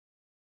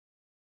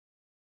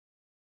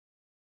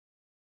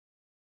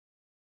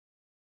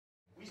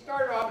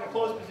started off in a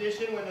closed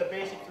position with a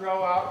basic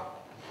throw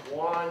out.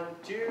 1,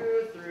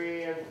 2,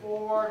 3, and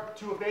 4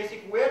 to a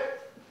basic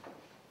whip.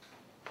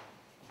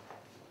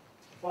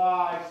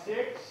 5,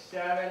 6,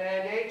 7,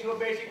 and 8 to a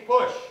basic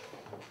push.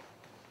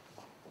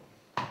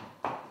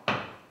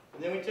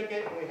 And then we took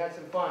it and we had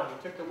some fun.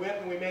 We took the whip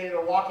and we made it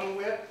a walking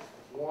whip.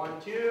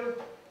 1, 2,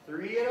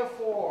 3, and a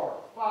 4,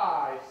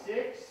 5,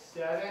 6,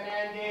 7,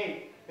 and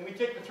 8. Then we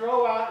took the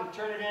throw out and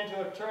turned it into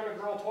a turn a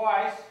girl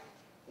twice.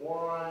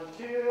 1,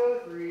 2,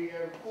 3,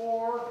 and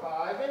 4,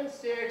 5, and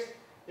 6.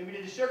 Then we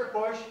did the sugar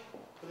push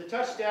with the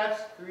touch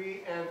steps,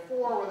 3 and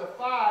 4 with a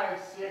 5,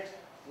 6,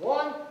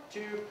 1,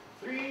 2,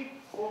 3,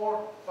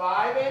 4,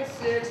 5, and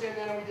 6, and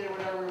then we did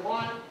whatever we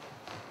want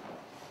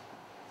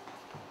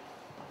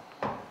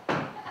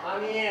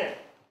on the end.